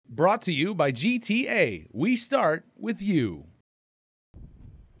Brought to you by GTA. We start with you.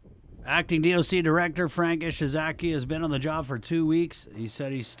 Acting DOC Director Frank Ishizaki has been on the job for 2 weeks. He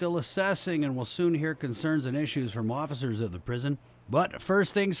said he's still assessing and will soon hear concerns and issues from officers at the prison. But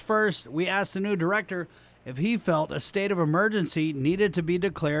first things first, we asked the new director if he felt a state of emergency needed to be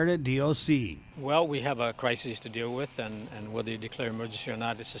declared at DOC. Well, we have a crisis to deal with, and whether you declare emergency or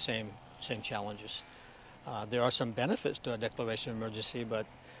not, it's the same challenges. There are some benefits to a declaration of emergency, but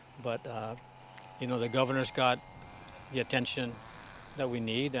the governor's got the attention that we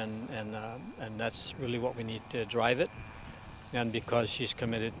need, and that's really what we need to drive it. And because she's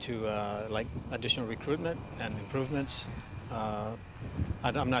committed to additional recruitment and improvements,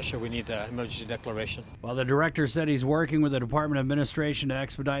 I'm not sure we need an emergency declaration. While the director said he's working with the Department of Administration to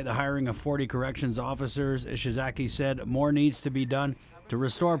expedite the hiring of 40 corrections officers, Ishizaki said more needs to be done to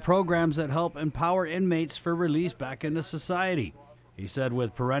restore programs that help empower inmates for release back into society. He said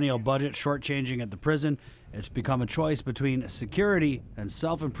with perennial budget shortchanging at the prison, it's become a choice between security and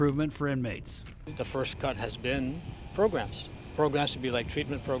self-improvement for inmates. The first cut has been programs. Programs to be like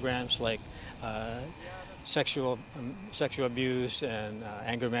treatment programs, like sexual abuse and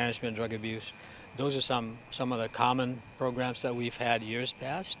anger management, drug abuse. Those are some of the common programs that we've had years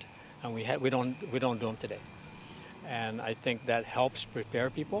past, and we don't do them today. And I think that helps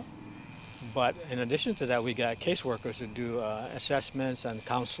prepare people. But in addition to that, we got caseworkers who do assessments and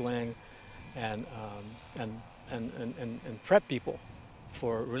counseling and prep people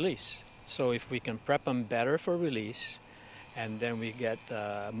for release. So if we can prep them better for release, and then we get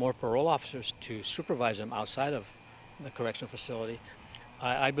more parole officers to supervise them outside of the correctional facility,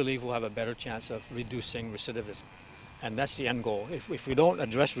 I believe we'll have a better chance of reducing recidivism. And that's the end goal. If we don't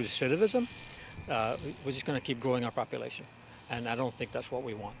address recidivism, we're just going to keep growing our population. And I don't think that's what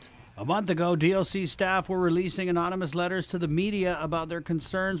we want. A month ago, DOC staff were releasing anonymous letters to the media about their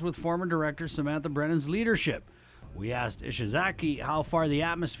concerns with former Director Samantha Brennan's leadership. We asked Ishizaki how far the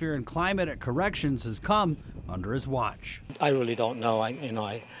atmosphere and climate at corrections has come under his watch. I really don't know.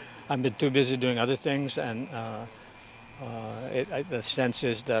 I've been too busy doing other things, and the sense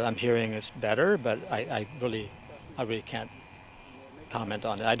is that I'm hearing it's better, but I really can't comment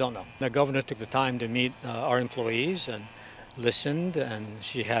on it. I don't know. The governor took the time to meet our employees and listened, and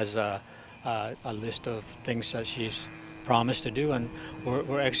she has a list of things that she's promised to do, and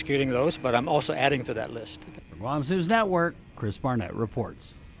we're executing those, but I'm also adding to that list. For Guam's News Network, Chris Barnett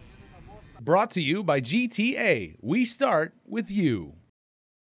reports. Brought to you by GTA. We start with you.